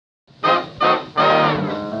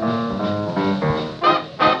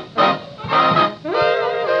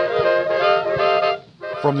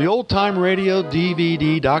From the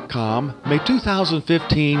oldtimeradio.dvd.com, may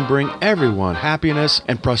 2015 bring everyone happiness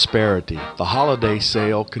and prosperity. The holiday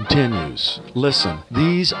sale continues. Listen,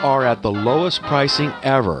 these are at the lowest pricing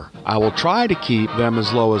ever. I will try to keep them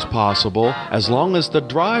as low as possible as long as the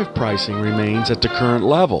drive pricing remains at the current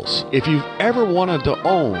levels. If you've ever wanted to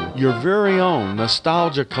own your very own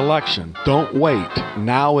nostalgia collection, don't wait.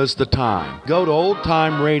 Now is the time. Go to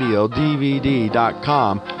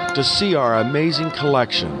oldtimeradio.dvd.com to see our amazing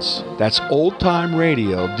collections. That's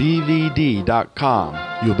oldtimeradio.dvd.com.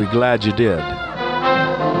 You'll be glad you did.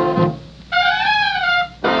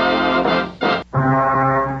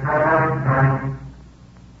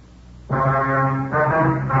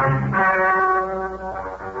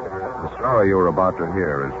 The story you're about to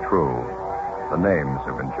hear is true. The names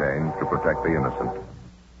have been changed to protect the innocent.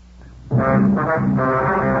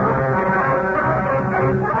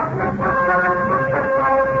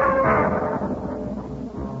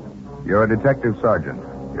 You're a detective sergeant.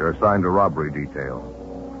 You're assigned to robbery detail.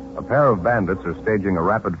 A pair of bandits are staging a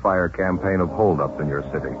rapid-fire campaign of holdups in your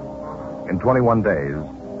city. In 21 days,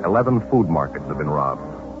 11 food markets have been robbed.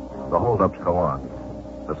 The holdups go on.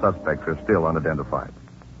 The suspects are still unidentified.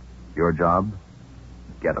 Your job?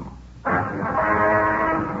 Get them.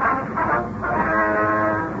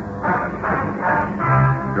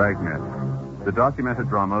 Dragnet, the documented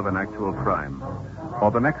drama of an actual crime. For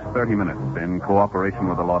the next 30 minutes, in cooperation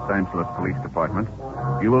with the Los Angeles Police Department,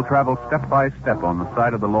 you will travel step by step on the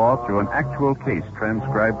side of the law through an actual case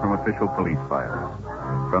transcribed from official police files.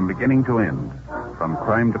 From beginning to end, from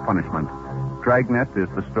crime to punishment, Dragnet is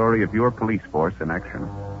the story of your police force in action.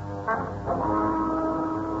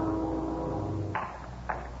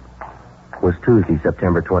 It was Tuesday,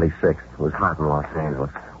 September 26th. It was hot in Los Angeles.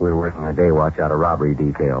 We were working a day watch out of robbery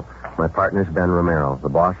detail. My partner's Ben Romero. The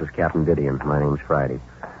boss is Captain Didion. My name's Friday.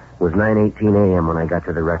 It was 9:18 a.m. when I got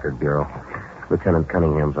to the record bureau. Lieutenant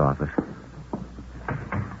Cunningham's office.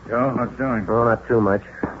 Joe, what's doing? Oh, not too much.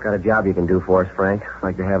 Got a job you can do for us, Frank.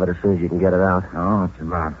 Like to have it as soon as you can get it out. Oh, what's it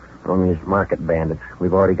about? On these market bandits.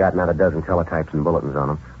 We've already gotten out a dozen teletypes and bulletins on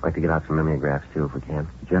them. Like to get out some mimeographs, too, if we can.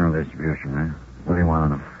 General distribution, huh? What do you want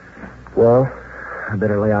on them? Well, I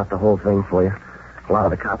better lay out the whole thing for you. A lot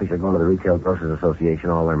of the copies are going to the Retail Grocers Association,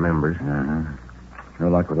 all their members. Uh-huh. No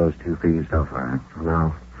luck with those two fees so far, huh?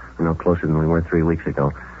 No. We're no closer than we were 3 weeks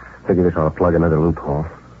ago. Figure this ought to plug another loophole.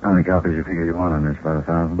 How many copies you figure you want on this? About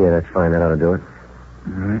 1,000? Yeah, that's fine. That ought to do it.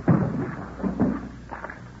 All right.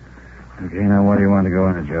 Okay, now what do you want to go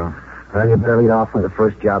in, Joe? Well, you better lead off with the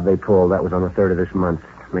first job they pulled. That was on the 3rd of this month.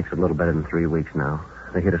 Makes it a little better than 3 weeks now.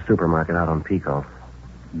 They hit a supermarket out on Pico.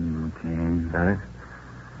 Okay. Got it?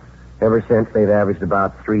 Ever since, they've averaged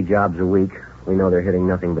about 3 jobs a week. We know they're hitting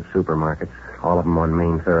nothing but supermarkets. All of them on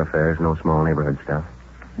main thoroughfares, no small neighborhood stuff.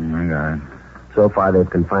 I got it. So far, they've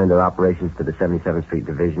confined their operations to the 77th Street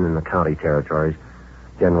Division and the county territories,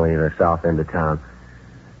 generally the south end of town.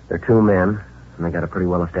 They're 2 men, and they got a pretty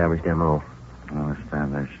well-established M.O.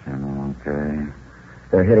 Well-established, okay.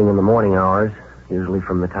 They're hitting in the morning hours, usually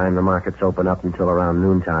from the time the markets open up until around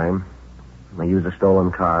noontime. They use a stolen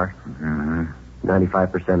car. Uh-huh.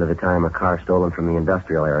 95% of the time, a car stolen from the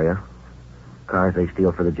industrial area. Cars they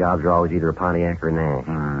steal for the jobs are always either a Pontiac or a Nash.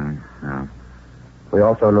 All right, yeah. We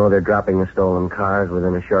also know they're dropping the stolen cars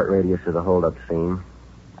within a short radius of the holdup scene,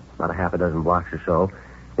 about a half a dozen blocks or so.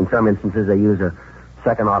 In some instances, they use a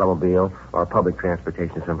second automobile or public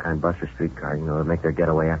transportation, some kind of bus or streetcar, to make their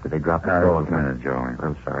getaway after they drop the stolen car. Wait a minute, Joey.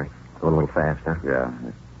 I'm sorry. Going a little fast, huh? Yeah.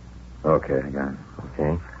 Okay, I got it.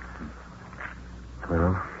 Okay.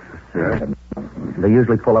 Well, they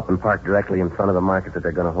usually pull up and park directly in front of the market that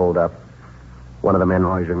they're going to hold up. One of the men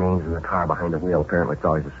always remains in the car behind the wheel. Apparently, it's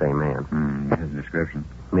always the same man. His description?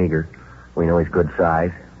 Meager. We know he's good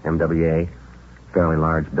size, MWA, fairly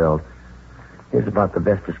large build. Here's about the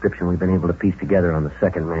best description we've been able to piece together on the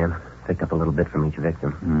second man. Picked up a little bit from each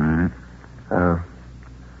victim. All right.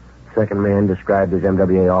 Second man described as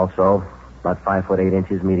MWA also. About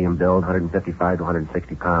 5'8", medium build, 155 to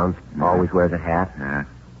 160 pounds. Yeah. Always wears a hat. Yeah.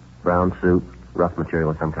 Brown suit, rough material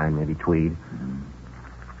of some kind, maybe tweed.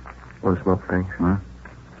 Want to smoke, Frank? Huh?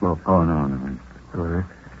 Smoke. Oh, no. All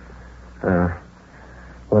right.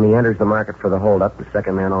 When he enters the market for the holdup, the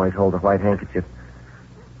second man always holds a white handkerchief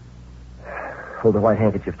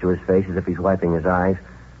to his face as if he's wiping his eyes.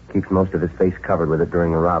 Keeps most of his face covered with it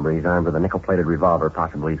during the robbery. He's armed with a nickel-plated revolver,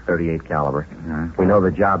 possibly .38 caliber. Yeah. We know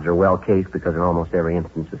the jobs are well cased because in almost every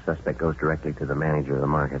instance the suspect goes directly to the manager of the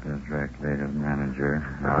market. Directly to the manager.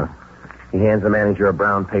 He hands the manager a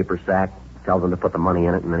brown paper sack, tells him to put the money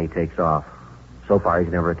in it, and then he takes off. So far,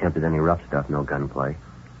 he's never attempted any rough stuff, no gunplay.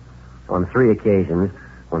 On 3 occasions,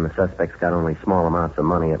 When the suspects got only small amounts of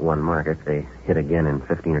money at one market, they hit again in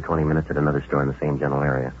 15 or 20 minutes at another store in the same general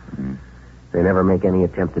area. Mm. They never make any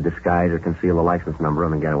attempt to disguise or conceal the license number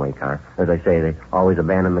on the getaway car. As I say, they always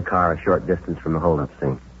abandon the car a short distance from the holdup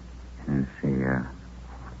scene. Let's see,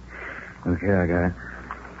 Okay, I got it.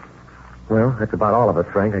 Well, that's about all of it,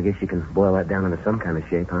 Frank. I guess you can boil that down into some kind of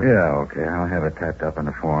shape, huh? Yeah, okay. I'll have it typed up in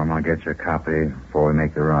the form. I'll get you a copy before we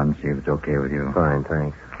make the run, see if it's okay with you. Fine,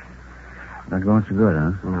 thanks. Not going so good,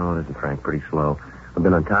 huh? No, it isn't, Frank. Pretty slow. I've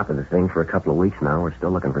been on top of this thing for a couple of weeks now. We're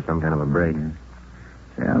still looking for some kind of a break. Mm-hmm.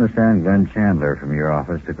 See, I understand Glenn Chandler from your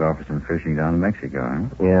office took off for some fishing down in Mexico, huh?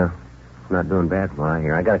 Yeah. Not doing bad from what I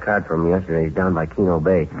hear. I got a card from him yesterday. He's down by Keno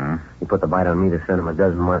Bay. Huh? He put the bite on me to send him a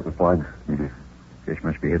dozen martin plugs. Mm-hmm. Fish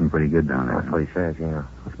must be hidden pretty good down there. That's what he says, yeah.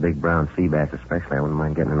 Those big brown sea bass especially. I wouldn't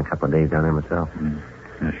mind getting in a couple of days down there myself.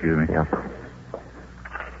 Excuse me. Yeah.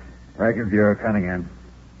 Record Bureau, Cunningham.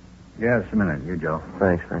 Yeah, just a minute. You, Joe.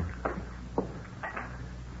 Thanks.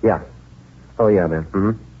 Yeah. Oh, yeah, Ben.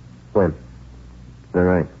 Mm-hmm. When? All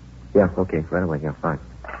right. Yeah, okay. Right away. Yeah, fine.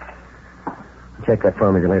 Check that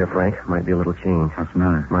for me later, Frank. Might be a little change. What's the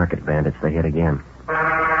matter? Market bandits. They hit again.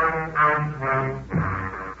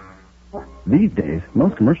 These days,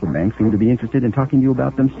 most commercial banks seem to be interested in talking to you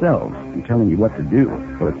about themselves and telling you what to do.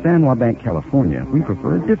 But at San Juan Bank, California, we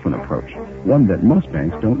prefer a different approach, one that most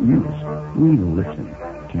banks don't use. We listen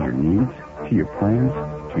to your needs, to your plans,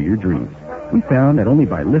 to your dreams. We found that only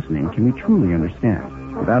by listening can we truly understand.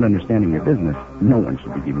 Without understanding your business, no one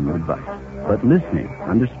should be giving you advice. But listening,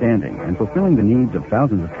 understanding, and fulfilling the needs of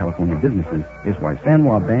thousands of California businesses is why San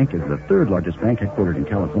Juan Bank is the third largest bank headquartered in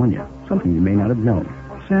California, something you may not have known.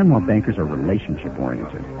 San Juan bankers are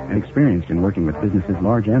relationship-oriented and experienced in working with businesses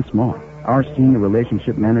large and small. Our senior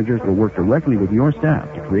relationship managers will work directly with your staff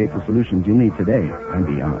to create the solutions you need today and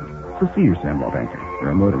beyond. So see your San Juan banker. There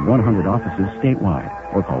are more than 100 offices statewide,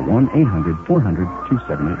 or call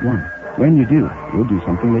 1-800-400-2781. When you do, we'll do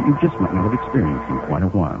something that you just might not have experienced in quite a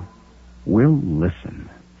while. We'll listen.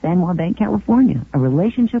 San Juan Bank, California, a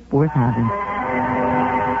relationship worth having.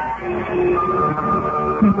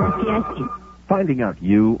 Finding out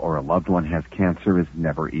you or a loved one has cancer is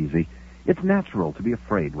never easy. It's natural to be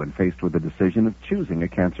afraid when faced with the decision of choosing a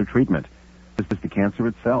cancer treatment. This is the cancer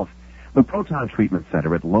itself. The Proton Treatment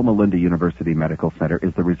Center at Loma Linda University Medical Center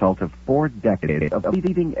is the result of 4 decades of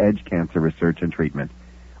leading-edge cancer research and treatment.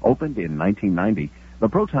 Opened in 1990, the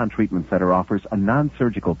Proton Treatment Center offers a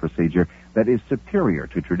non-surgical procedure that is superior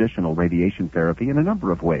to traditional radiation therapy in a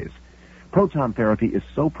number of ways. Proton therapy is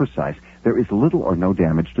so precise, there is little or no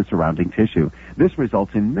damage to surrounding tissue. This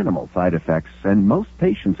results in minimal side effects, and most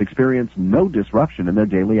patients experience no disruption in their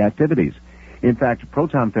daily activities. In fact,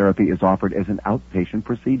 proton therapy is offered as an outpatient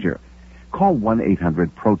procedure. Call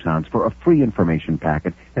 1-800-PROTONS for a free information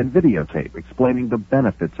packet and videotape explaining the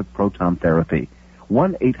benefits of proton therapy.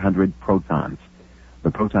 1-800-PROTONS.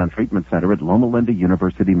 The Proton Treatment Center at Loma Linda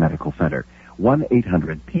University Medical Center.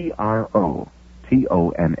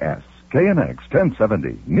 1-800-PROTONS. KNX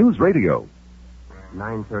 1070 News Radio.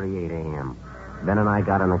 9:38 a.m. Ben and I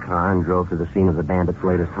got in the car and drove to the scene of the bandits'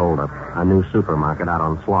 latest holdup, a new supermarket out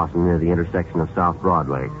on Slauson near the intersection of South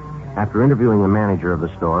Broadway. After interviewing the manager of the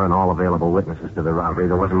store and all available witnesses to the robbery,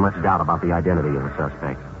 there wasn't much doubt about the identity of the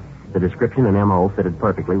suspect. The description and M.O. fitted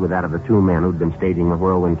perfectly with that of the 2 men who'd been staging the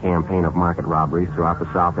whirlwind campaign of market robberies throughout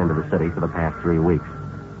the south end of the city for the past 3 weeks.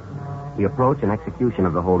 The approach and execution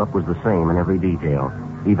of the holdup was the same in every detail,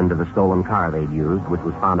 even to the stolen car they'd used, which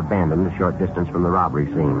was found abandoned a short distance from the robbery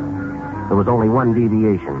scene. There was only one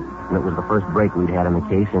deviation, and it was the first break we'd had in the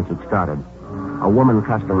case since it started. A woman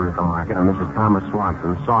customer at the market, a Mrs. Thomas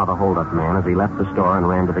Swanson, saw the holdup man as he left the store and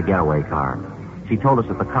ran to the getaway car. She told us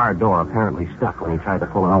that the car door apparently stuck when he tried to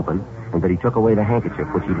pull it open, and that he took away the handkerchief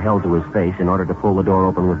which he'd held to his face in order to pull the door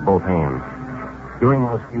open with both hands. During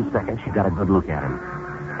those few seconds, she got a good look at him.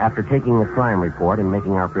 After taking the crime report and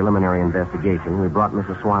making our preliminary investigation, we brought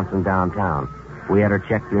Mrs. Swanson downtown. We had her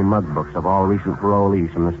check through mug books of all recent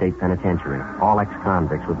parolees from the state penitentiary, all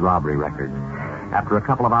ex-convicts with robbery records. After a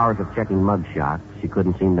couple of hours of checking mug shots, she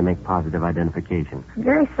couldn't seem to make positive identification. I'm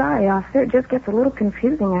very sorry, officer. It just gets a little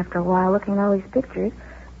confusing after a while looking at all these pictures.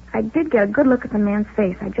 I did get a good look at the man's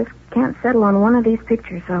face. I just can't settle on one of these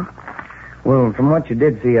pictures, so... Well, from what you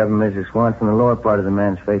did see of him, Mrs. Swanson, the lower part of the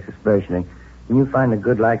man's face especially, can you find a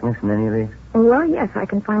good likeness in any of these? Well, yes, I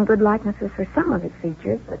can find good likenesses for some of his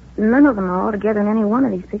features, but none of them are all together in any one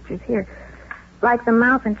of these pictures here. Like the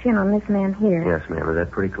mouth and chin on this man here. Yes, ma'am. Is that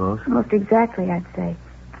pretty close? Almost exactly, I'd say.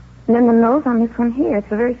 And then the nose on this one here, it's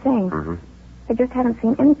the very same. Mm-hmm. I just haven't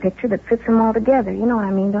seen any picture that fits them all together. You know what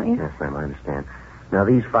I mean, don't you? Yes, ma'am, I understand. Now,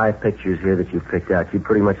 these 5 pictures here that you've picked out, you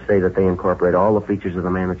pretty much say that they incorporate all the features of the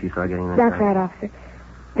man that you saw getting that That's car? right, officer.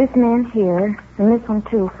 This man here, and this one,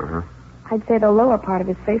 too. Uh-huh. I'd say the lower part of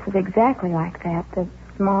his face is exactly like that. The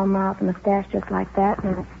small mouth and mustache just like that,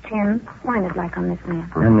 and his chin pointed like on this man.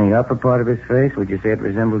 And the upper part of his face, would you say it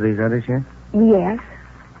resembled these others here? Yes.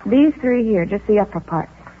 These 3 here, just the upper part.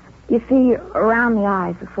 You see, around the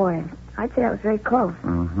eyes, the forehead. I'd say that was very close.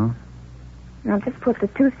 Mm-hmm. Now, just put the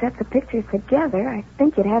 2 sets of pictures together, I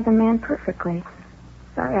think you'd have the man perfectly.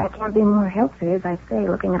 Sorry, I can't be more helpful. As I say,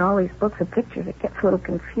 looking at all these books of pictures, it gets a little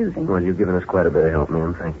confusing. Well, you've given us quite a bit of help,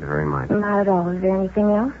 ma'am. Thank you very much. Not at all. Is there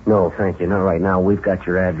anything else? No, thank you. Not right now. We've got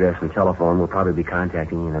your address and telephone. We'll probably be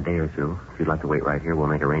contacting you in a day or two. If you'd like to wait right here, we'll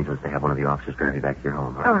make arrangements to have one of the officers drive you back to your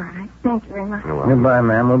home. All right. Thank you very much. You're welcome. Goodbye,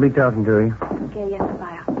 ma'am. We'll be talking to you. Okay, yes,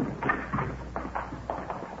 bye.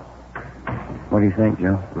 What do you think,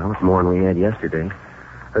 Joe? Well, it's more than we had yesterday.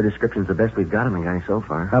 Her description's the best we've got on the guy so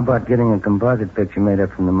far. How about getting a composite picture made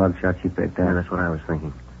up from the mug shots you picked out? Yeah, that's what I was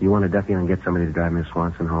thinking. You want to duck in and get somebody to drive Miss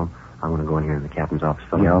Swanson home? I'm going to go in here in the captain's office.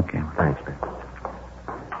 Yeah, okay. Thanks, man.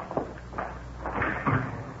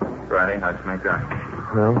 Friday, how'd you make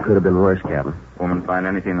that? Well, could have been worse, Captain. Woman find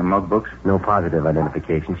anything in the mug books? No positive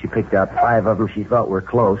identification. She picked out 5 of them she thought were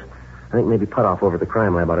close. I think maybe Putoff over at the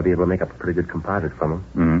crime lab ought to be able to make up a pretty good composite from them.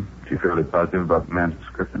 Mm-hmm. She fairly positive about the man's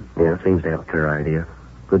description? Yeah, seems to have a clear idea.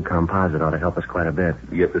 Good composite ought to help us quite a bit.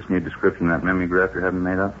 You get this new description, that mimeograph you're having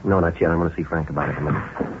made up? No, not yet. I'm going to see Frank about it in a minute.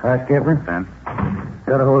 Hi, Skipper. Ben?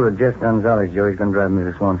 Got a hold of Jess Gonzalez, Joe. He's going to drive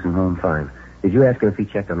Mrs. Swanson home. Fine. Did you ask him if he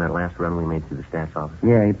checked on that last run we made through the staff's office?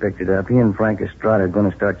 Yeah, he picked it up. He and Frank Estrada are going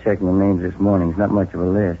to start checking the names this morning. It's not much of a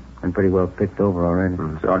list. Been pretty well picked over already.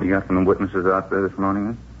 So all you got from the witnesses out there this morning,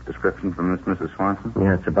 then? Description from this Mrs. Swanson?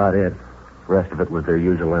 Yeah, that's about it. The rest of it was their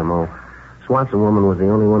usual M.O. Swanson woman was the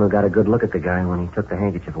only one who got a good look at the guy when he took the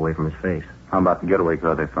handkerchief away from his face. How about the getaway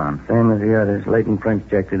car they found? Same as the others. Leighton Prince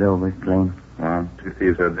checked it over. It's clean. Well, 2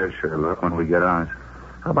 thieves had their share of luck when we get ours.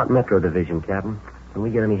 How about Metro Division, Captain? Can we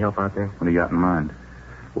get any help out there? What do you got in mind?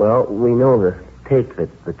 Well, we know the take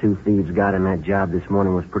that the 2 thieves got in that job this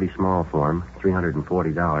morning was pretty small for them,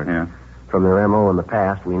 $340. Yeah. From their M.O. in the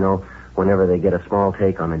past, we know whenever they get a small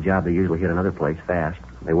take on a job, they usually hit another place fast.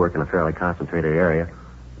 They work in a fairly concentrated area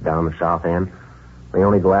down the south end. They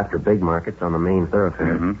only go after big markets on the main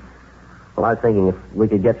thoroughfare. Mm-hmm. Well, I was thinking if we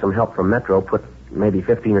could get some help from Metro, put maybe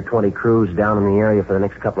 15 or 20 crews down in the area for the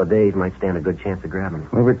next couple of days, might stand a good chance of grabbing him.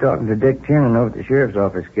 We were talking to Dick Tiernan over at the sheriff's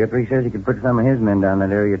office, Skipper. He says he could put some of his men down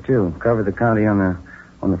that area, too. Cover the county on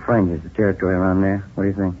the fringes, the territory around there. What do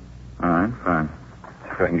you think? All right, fine.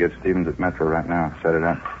 If I can get Stevens at Metro right now, set it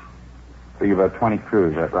up. Figure about 20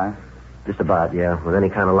 crews, is that right? Just about, yeah. With any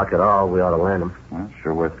kind of luck at all, we ought to land them. Well,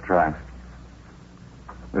 sure worth a try.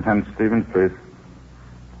 Lieutenant Stevens, please.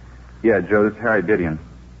 Yeah, Joe, this is Harry Didion.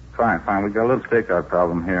 Fine. We've got a little stakeout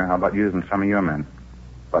problem here. How about using some of your men?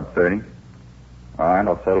 About 30. All right,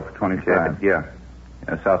 I'll settle for 25. Yeah,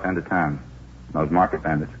 south end of town. Those market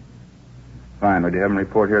bandits. Fine. Would you have them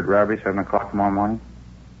report here at robbery, 7 o'clock tomorrow morning?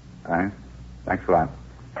 All right. Thanks a lot.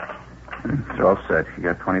 It's all set. You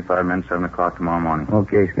got 25 men, 7 o'clock tomorrow morning.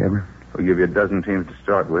 Okay, Skipper. We'll give you a dozen teams to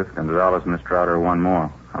start with, and Gonzalez and Estrada are 1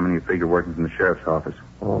 more. How many you figure working from the sheriff's office?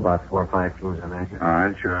 Oh, about 4 or 5 teams, I imagine. All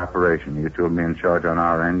right, it's your operation. You 2 will be in charge on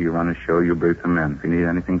our end. You run the show, you brief the men. If you need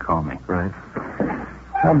anything, call me. Right.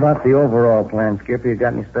 How about the overall plan, Skipper? You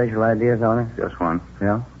got any special ideas on it? Just one.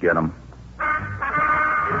 Yeah? Get 'em.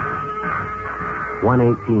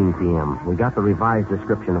 1:18 p.m. We got the revised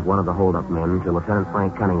description of one of the hold-up men to Lieutenant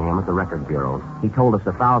Frank Cunningham at the Record Bureau. He told us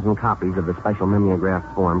 1,000 copies of the special mimeograph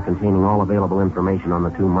form containing all available information on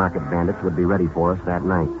the 2 market bandits would be ready for us that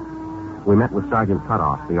night. We met with Sergeant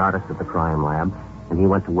Putoff, the artist at the crime lab, and he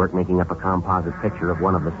went to work making up a composite picture of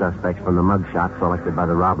one of the suspects from the mugshot selected by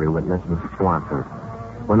the robbery witness, Mrs. Swanson.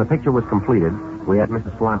 When the picture was completed, we had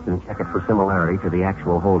Mrs. Swanson check it for similarity to the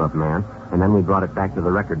actual hold-up man, and then we brought it back to the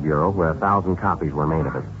Record Bureau where 1,000 copies were made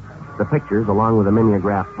of it. The pictures, along with the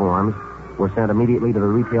mimeograph forms, were sent immediately to the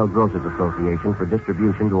Retail Grocers Association for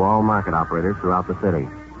distribution to all market operators throughout the city.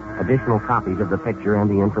 Additional copies of the picture and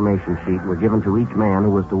the information sheet were given to each man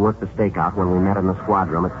who was to work the stakeout when we met in the squad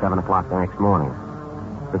room at 7 o'clock the next morning.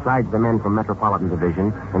 Besides the men from Metropolitan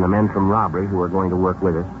Division and the men from Robbery who were going to work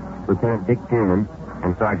with us, Lieutenant Dick Tiernan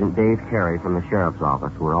and Sergeant Dave Carey from the sheriff's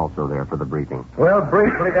office were also there for the briefing. Well,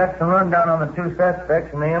 briefly, that's the rundown on the 2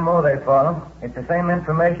 suspects and the M.O. they follow. It's the same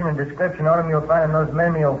information and description on them you'll find in those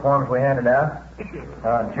memeo forms we handed out.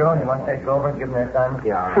 Joe, you want to take over and give them their assignment?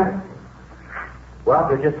 Yeah, all right. Well,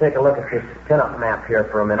 if you'll just take a look at this pin-up map here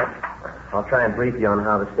for a minute, I'll try and brief you on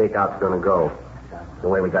how the stakeout's going to go. The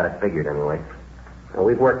way we got it figured, anyway. Well,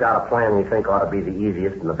 we've worked out a plan we think ought to be the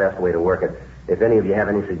easiest and the best way to work it. If any of you have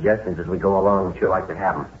any suggestions as we go along, we'd sure like to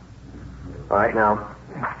have them. All right, now,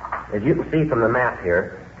 as you can see from the map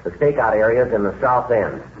here, the stakeout area is in the south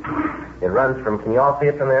end. It runs from, can you all see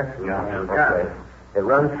it from there? Yeah. Okay. It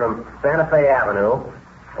runs from Santa Fe Avenue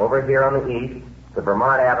over here on the east to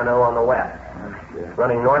Vermont Avenue on the west,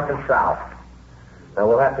 running north and south. Now,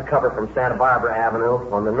 we'll have to cover from Santa Barbara Avenue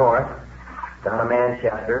on the north down to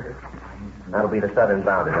Manchester. That'll be the southern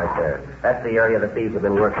boundary right there. That's the area the thieves have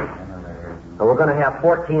been working. And we're going to have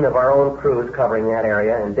 14 of our own crews covering that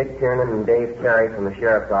area, and Dick Tiernan and Dave Terry from the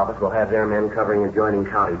sheriff's office will have their men covering adjoining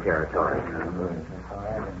county territory.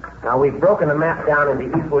 Now, we've broken the map down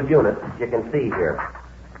into equal units, as you can see here.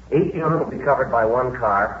 Each unit will be covered by one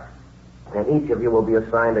car, and each of you will be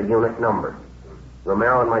assigned a unit number.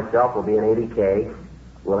 Romero and myself will be in 80K.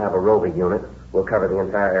 We'll have a roving unit. We'll cover the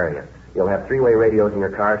entire area. You'll have three-way radios in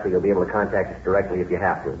your car, so you'll be able to contact us directly if you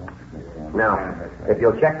have to. Now, if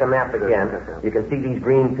you'll check the map again, you can see these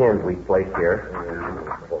green pins we've placed here.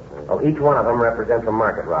 Well, each one of them represents a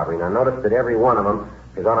market robbery. Now, notice that every one of them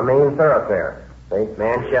is on a main thoroughfare. See?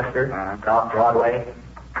 Manchester, South Broadway,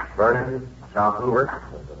 Vernon, South Hoover.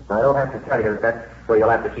 Now, I don't have to tell you that that's where you'll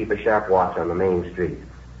have to keep a sharp watch on the main street.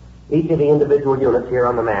 Each of the individual units here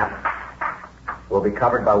on the map will be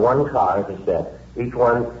covered by one car, as I said. Each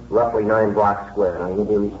one roughly 9 blocks square. Now, you'll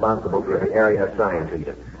be responsible for the area assigned to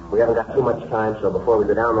you. We haven't got too much time, so before we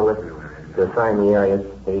go down the list to assign the areas,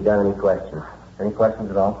 have you got any questions? Any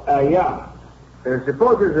questions at all? Yeah.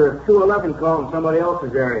 Suppose there's a 211 call in somebody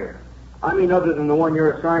else's area. I mean, other than the one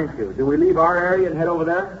you're assigned to. Do we leave our area and head over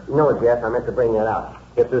there? No, Jeff, I meant to bring that up.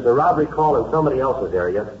 If there's a robbery call in somebody else's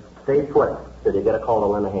area, stay put till you get a call to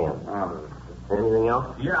lend a hand. Anything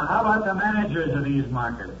else? Yeah, how about the managers of these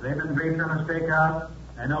markets? They've been briefed on a stakeout.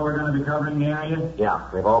 They know we're going to be covering the area. Yeah,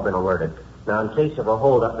 they've all been alerted. Now, in case of a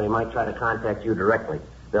holdup, they might try to contact you directly.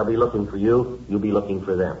 They'll be looking for you. You'll be looking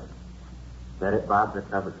for them. Is that it, Bob? That's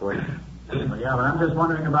covered for you? Yeah, but I'm just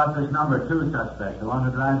wondering about this number 2 suspect, the one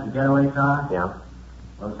who drives the getaway car. Yeah.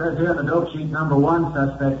 Well, it says here on the dope sheet number 1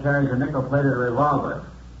 suspect carries a nickel-plated revolver.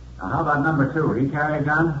 Now, how about number 2? He carry a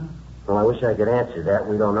gun? Well, I wish I could answer that.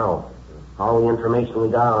 We don't know. All the information we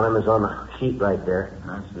got on him is on the sheet right there.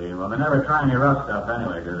 I see. Well, they never try any rough stuff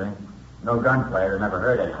anyway, do they? No gunplay. They never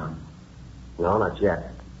hurt anyone. No, not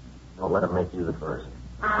yet. Don't let them make you the first.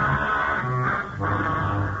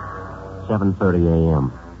 7:30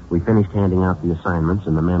 a.m. We finished handing out the assignments,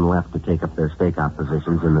 and the men left to take up their stakeout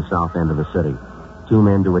positions in the south end of the city. 2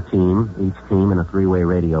 men to a team, each team in a 3-way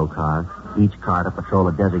radio car, each car to patrol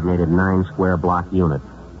a designated 9-square block unit.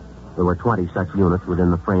 There were 20 such units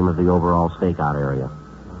within the frame of the overall stakeout area.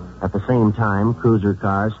 At the same time, cruiser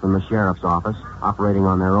cars from the sheriff's office, operating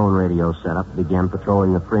on their own radio setup, began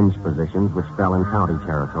patrolling the fringe positions which fell in county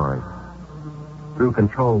territory. Through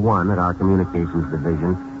Control 1 at our communications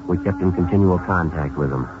division, we kept in continual contact with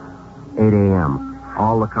them. 8 a.m.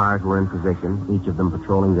 All the cars were in position, each of them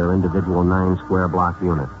patrolling their individual 9-square block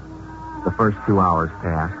unit. The first 2 hours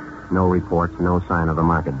passed. No reports, no sign of the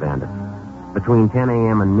market bandit. Between 10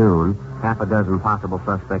 a.m. and noon, half a dozen possible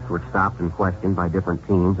suspects were stopped and questioned by different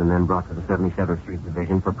teams and then brought to the 77th Street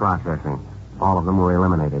Division for processing. All of them were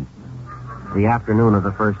eliminated. The afternoon of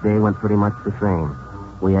the first day went pretty much the same.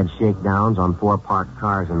 We had shakedowns on 4 parked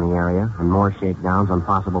cars in the area and more shakedowns on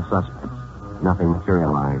possible suspects. Nothing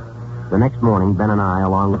materialized. The next morning, Ben and I,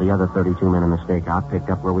 along with the other 32 men in the stakeout, picked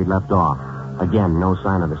up where we left off. Again, no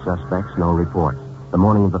sign of the suspects, no reports. The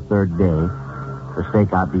morning of the third day, the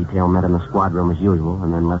stakeout detail met in the squad room as usual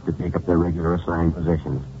and then left to take up their regular assigned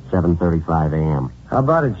positions. 7:35 a.m. How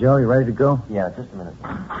about it, Joe? You ready to go? Yeah, just a minute.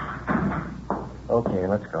 Okay,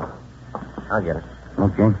 let's go. I'll get it.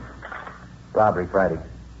 Okay. Robbery Friday.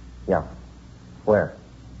 Yeah. Where?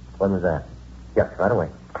 When was that? Yeah, right away.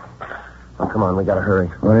 Oh, come on, we gotta hurry.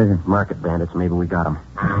 What is it? Market bandits, maybe we got them.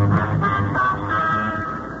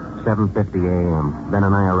 7:50 a.m. Ben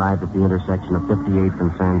and I arrived at the intersection of 58th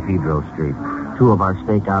and San Pedro Street. 2 of our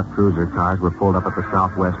stakeout cruiser cars were pulled up at the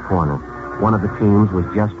southwest corner. One of the teams was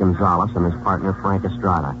Jess Gonzalez and his partner, Frank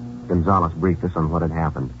Estrada. Gonzalez briefed us on what had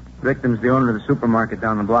happened. Victim's the owner of the supermarket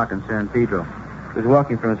down the block in San Pedro. He was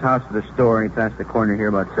walking from his house to the store, and he passed the corner here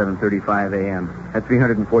about 7:35 a.m. Had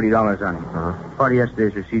 $340 on him. Part of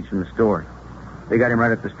yesterday's receipts from the store. They got him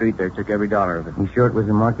right up the street there, took every dollar of it. You sure it was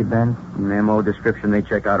a market bandit? From the MO description, they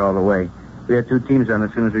check out all the way. We had 2 teams on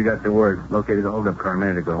as soon as we got the word. Located the holdup car a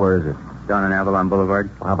minute ago. Where is it? Down on Avalon Boulevard.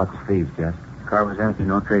 Well, how about the thieves, Jess? The car was empty,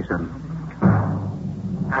 no trace of him.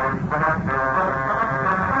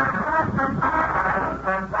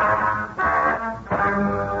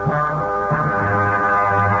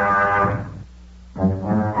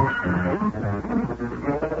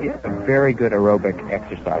 very good aerobic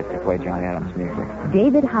exercise to play John Adams music.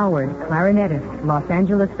 David Howard, clarinetist, Los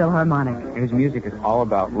Angeles Philharmonic. His music is all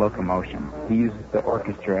about locomotion. He uses the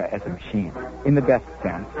orchestra as a machine, in the best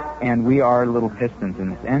sense. And we are little pistons in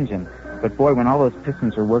this engine. But boy, when all those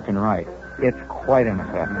pistons are working right, it's quite an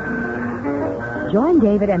effect. Join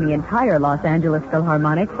David and the entire Los Angeles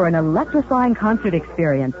Philharmonic for an electrifying concert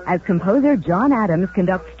experience as composer John Adams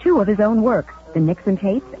conducts two of his own works, the Nixon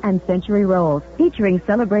Tapes and Century Rolls, featuring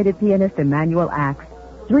celebrated pianist Emanuel Axe.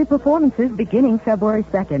 3 performances beginning February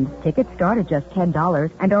 2nd. Tickets start at just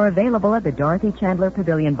 $10 and are available at the Dorothy Chandler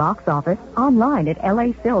Pavilion box office, online at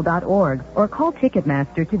laphil.org, or call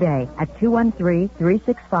Ticketmaster today at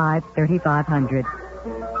 213-365-3500.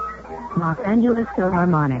 Los Angeles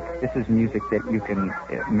Philharmonic. This is music that you can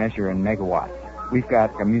measure in megawatts. We've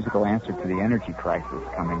got a musical answer to the energy crisis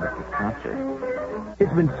coming with this concert.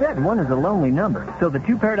 It's been said one is a lonely number. So the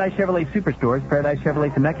two Paradise Chevrolet superstores, Paradise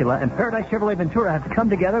Chevrolet Temecula and Paradise Chevrolet Ventura, have come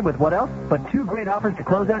together with what else but 2 great offers to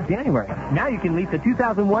close out January. Now you can lease a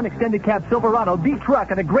 2001 extended cab Silverado B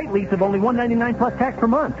truck at a great lease of only $199 plus tax per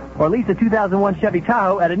month. Or lease a 2001 Chevy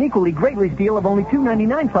Tahoe at an equally great lease deal of only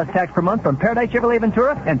 $299 plus tax per month from Paradise Chevrolet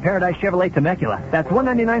Ventura and Paradise Chevrolet Temecula. That's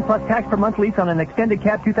 $199 plus tax per month lease on an extended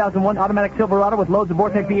cab 2001 automatic Silverado with loads of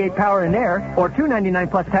Vortec V8 power and air, or $299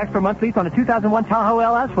 plus tax per month lease on a 2001 Tahoe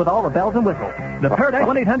LS with all the bells and whistles. The Paradise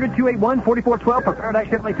 1-800-281-4412 for Paradise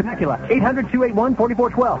Chevrolet Temecula.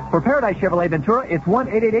 800-281-4412. For Paradise Chevrolet Ventura, it's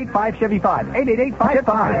 1-888-5-CHEVY-5.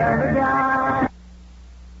 888-5-CHEVY-5.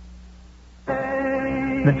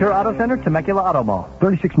 Ventura Auto Center, Temecula Auto Mall.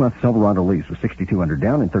 36-month Silverado lease with $6,200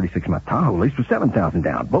 down and 36-month Tahoe lease with $7,000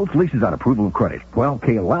 down. Both leases on approval of credit.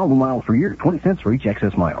 12K allowable miles per year, 20 cents for each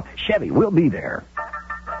excess mile. Chevy will be there.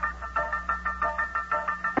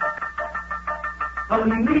 All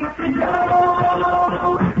you need to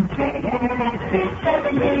know,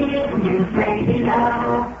 Chevrolet News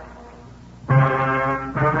Radio.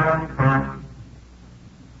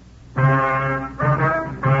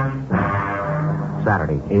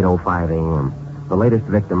 Saturday, 8:05 a.m. The latest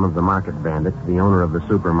victim of the market bandits, the owner of the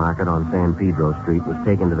supermarket on San Pedro Street, was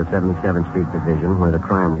taken to the 77th Street Division where the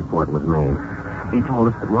crime report was made. He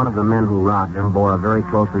told us that one of the men who robbed him bore a very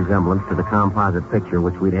close resemblance to the composite picture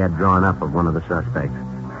which we'd had drawn up of one of the suspects.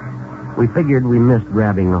 We figured we missed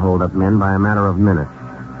grabbing the hold-up men by a matter of minutes.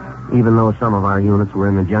 Even though some of our units were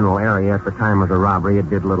in the general area at the time of the robbery, it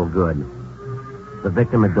did little good. The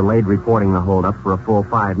victim had delayed reporting the hold-up for a full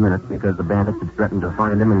 5 minutes because the bandits had threatened to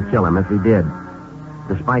find him and kill him if he did.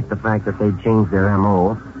 Despite the fact that they'd changed their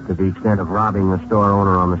M.O. to the extent of robbing the store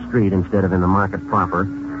owner on the street instead of in the market proper,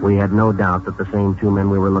 we had no doubt that the same 2 men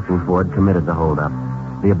we were looking for had committed the hold-up.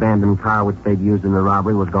 The abandoned car which they'd used in the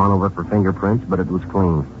robbery was gone over for fingerprints, but it was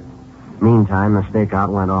clean. Meantime, the stakeout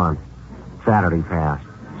went on. Saturday passed.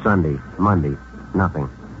 Sunday, Monday, nothing.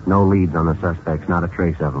 No leads on the suspects, not a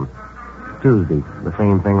trace of them. Tuesday, the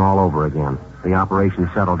same thing all over again. The operation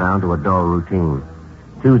settled down to a dull routine.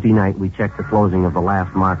 Tuesday night, we checked the closing of the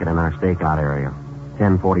last market in our stakeout area.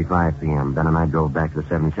 10:45 p.m. Ben and I drove back to the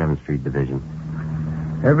 77th Street Division.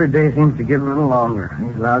 Every day seems to get a little longer.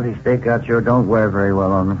 These lousy stakeouts sure don't wear very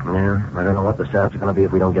well on me. Yeah, I don't know what the setups are going to be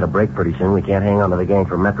if we don't get a break pretty soon. We can't hang on to the gang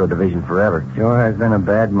for Metro Division forever. Sure has been a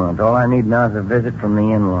bad month. All I need now is a visit from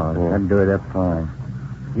the in-laws. That'd do it up fine.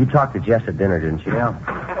 You talked to Jess at dinner, didn't you? Yeah.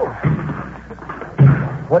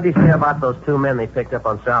 What did he say about those 2 men they picked up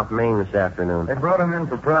on South Main this afternoon? They brought them in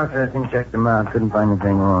for processing, checked them out, couldn't find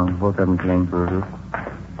anything wrong. Both of them clean. Mm-hmm.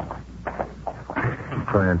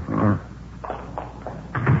 Fine. Yeah.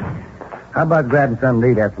 How about grabbing something to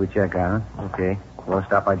eat after we check out, huh? Okay. You want to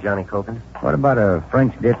stop by Johnny Coken? What about a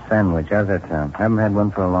French dip sandwich? How's that sound? Haven't had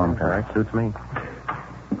one for a long time. All right, suits me.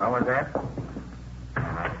 How was that?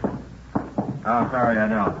 Oh, sorry, I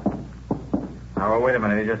don't. Oh, well, wait a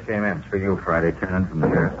minute. He just came in. It's for you, Friday. Turn in from the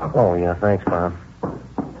sheriff's office. Oh, yeah, thanks, Bob.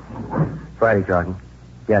 Friday talking.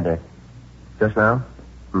 Yeah, Dick. Just now?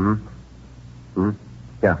 Mm-hmm. Mm-hmm.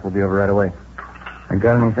 Yeah, we'll be over right away. I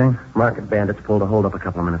got anything? Market bandits pulled a hold-up a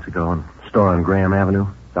couple of minutes ago on store on Graham Avenue,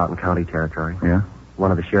 Dalton County territory. Yeah?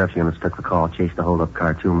 One of the sheriff's units took the call, chased the hold-up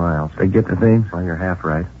car 2 miles. They get the thieves? Well, you're half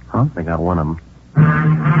right. Huh? They got one of them.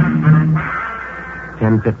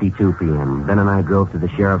 10:52 p.m. Ben and I drove to the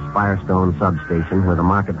sheriff's Firestone substation where the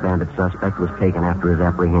market bandit suspect was taken after his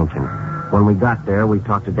apprehension. When we got there, we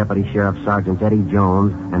talked to Deputy Sheriff Sergeants Eddie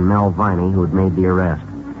Jones and Mel Viney, who had made the arrest.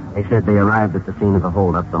 They said they arrived at the scene of the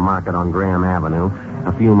holdup, the market on Graham Avenue,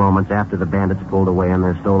 a few moments after the bandits pulled away in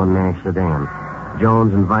their stolen Nash sedan.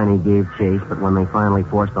 Jones and Viney gave chase, but when they finally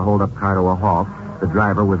forced the holdup car to a halt, the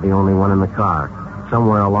driver was the only one in the car.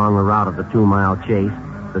 Somewhere along the route of the 2-mile chase,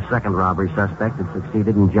 The second robbery suspect had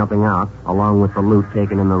succeeded in jumping out, along with the loot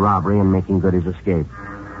taken in the robbery and making good his escape.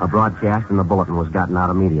 A broadcast in the bulletin was gotten out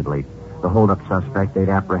immediately. The holdup suspect they'd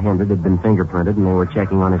apprehended had been fingerprinted, and they were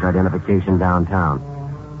checking on his identification downtown.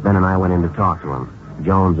 Ben and I went in to talk to him.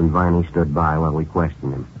 Jones and Viney stood by while we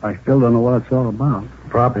questioned him. I still don't know what it's all about.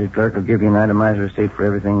 Property clerk will give you an itemized receipt for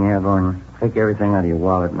everything you have on you. Take everything out of your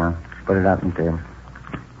wallet now. Put it out in tail.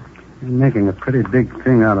 You're making a pretty big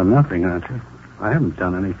thing out of nothing, aren't you? I haven't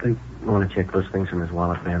done anything. You want to check those things from his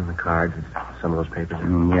wallet, Ben? The cards and some of those papers?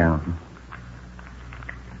 Yeah.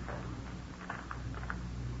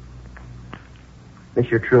 This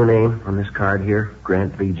your true name on this card here?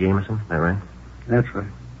 Grant V. Jameson, is that right? That's right.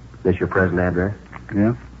 This your present address?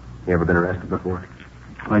 Yeah? You ever been arrested before?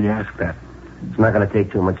 Why'd you ask that? It's not going to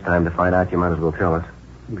take too much time to find out. You might as well tell us.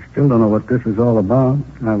 We still don't know what this is all about.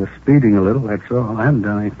 I was speeding a little, that's all. I haven't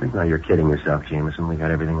done anything. No, you're kidding yourself, Jameson. We got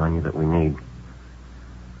everything on you that we need.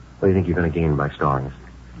 What do you think you're going to gain by stalling us?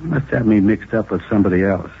 You must have me mixed up with somebody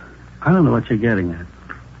else. I don't know what you're getting at.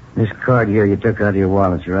 This card here you took out of your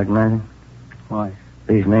wallet, you recognize it? Why?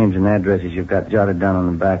 These names and addresses you've got jotted down on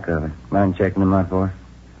the back of it. Mind checking them out for us?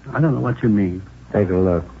 I don't know what you mean. Take a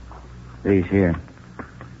look. These here.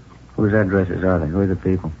 Whose addresses are they? Who are the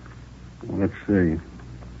people? Let's see.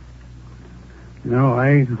 No,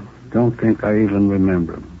 I don't think I even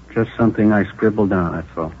remember them. Just something I scribbled down,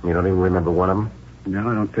 that's all. You don't even remember one of them? No,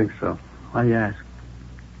 I don't think so. Why you ask?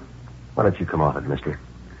 Why don't you come off it, mister?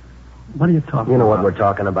 What are you talking about? You know what we're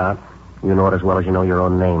talking about. You know it as well as you know your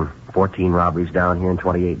own name. 14 robberies down here in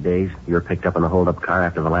 28 days. You're picked up in the hold-up car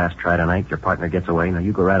after the last try tonight. Your partner gets away. Now,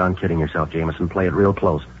 you go right on kidding yourself, Jameson. Play it real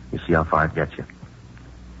close. You see how far it gets you.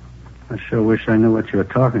 I sure wish I knew what you were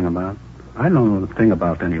talking about. I don't know a thing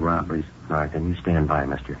about any robberies. All right, then you stand by,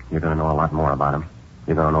 mister. You're going to know a lot more about them.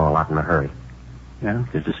 You're going to know a lot in a hurry. Yeah?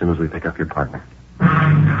 Just as soon as we pick up your partner.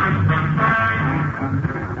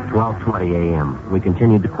 12:20 a.m. We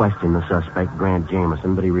continued to question the suspect, Grant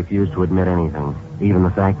Jameson, but he refused to admit anything, even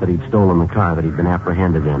the fact that he'd stolen the car that he'd been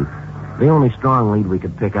apprehended in. The only strong lead we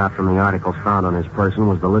could pick out from the articles found on his person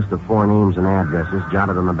was the list of 4 names and addresses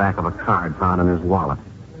jotted on the back of a card found in his wallet.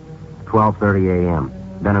 12:30 a.m.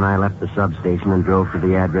 Ben and I left the substation and drove to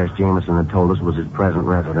the address Jameson had told us was his present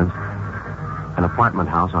residence, an apartment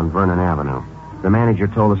house on Vernon Avenue. The manager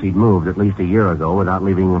told us he'd moved at least a year ago without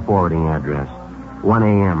leaving a forwarding address. 1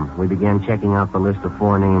 a.m., we began checking out the list of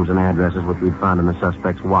 4 names and addresses which we'd found in the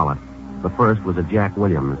suspect's wallet. The first was a Jack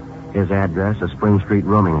Williams. His address, a Spring Street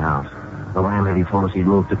rooming house. The landlady told us he'd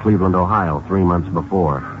moved to Cleveland, Ohio 3 months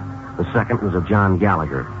before. The second was a John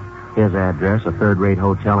Gallagher. His address, a third-rate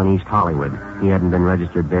hotel in East Hollywood. He hadn't been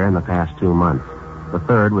registered there in the past 2 months. The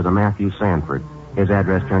third was a Matthew Sanford. His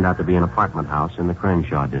address turned out to be an apartment house in the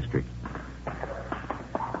Crenshaw district.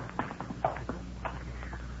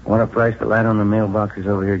 Want a price to light on the mailboxes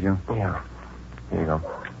over here, Joe? Yeah. Here you go.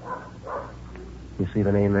 You see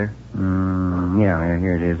the name there? Yeah,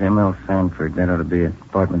 here it is. M.L. Sanford. That ought to be it.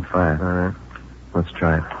 Apartment 5. All right. Let's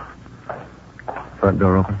try it. Front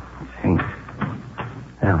door open? Hey.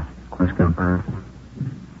 Yeah. Let's go.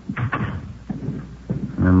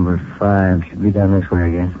 Number 5. Should be down this way, I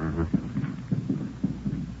guess. Mm-hmm.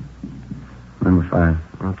 Number 5.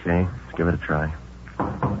 Okay. Let's give it a try.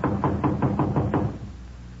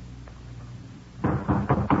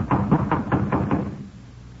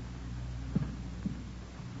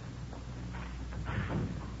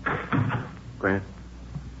 Grant,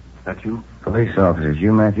 that you? Police officers.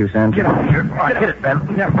 You, Matthew Sanford? Get out of here. All right, hit it, Ben.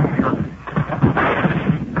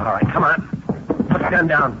 All right, come on. Put the gun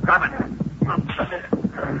down. Drop it.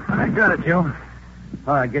 I got it, Joe.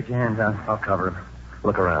 All right, get your hands out. I'll cover him.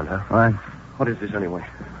 Look around, huh? All right. What is this anyway?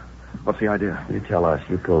 What's the idea? You tell us.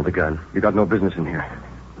 You pulled the gun. You got no business in here.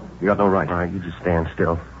 You got no right. All right, you just stand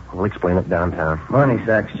still. We'll explain it downtown. Money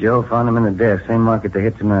sacks, Joe. Found them in the desk. Same market they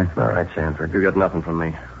hit tonight. All right, Sanford. You got nothing from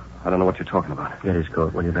me. I don't know what you're talking about. Get his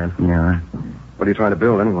coat, will you, Ben? Yeah. What are you trying to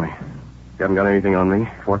build, anyway? You haven't got anything on me?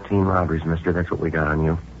 14 robberies, mister. That's what we got on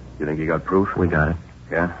you. You think you got proof? We got it.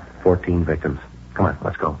 Yeah? 14 victims. Come on,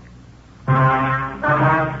 let's go.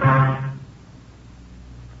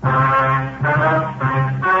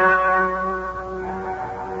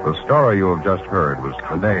 The story you have just heard was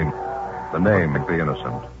the name of the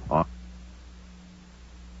innocent.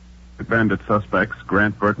 Bandit suspects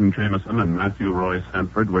Grant Burton Jameson and Matthew Roy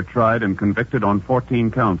Sanford were tried and convicted on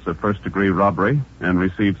 14 counts of first-degree robbery and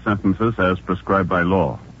received sentences as prescribed by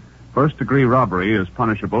law. First-degree robbery is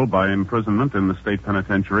punishable by imprisonment in the state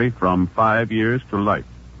penitentiary from 5 years to life.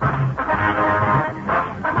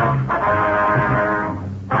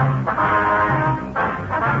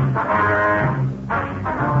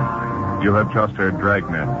 You You have just heard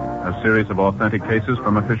Dragnet, a series of authentic cases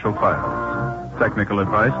from official files. Technical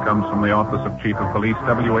advice comes from the Office of Chief of Police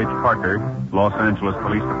W.H. Parker, Los Angeles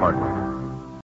Police Department.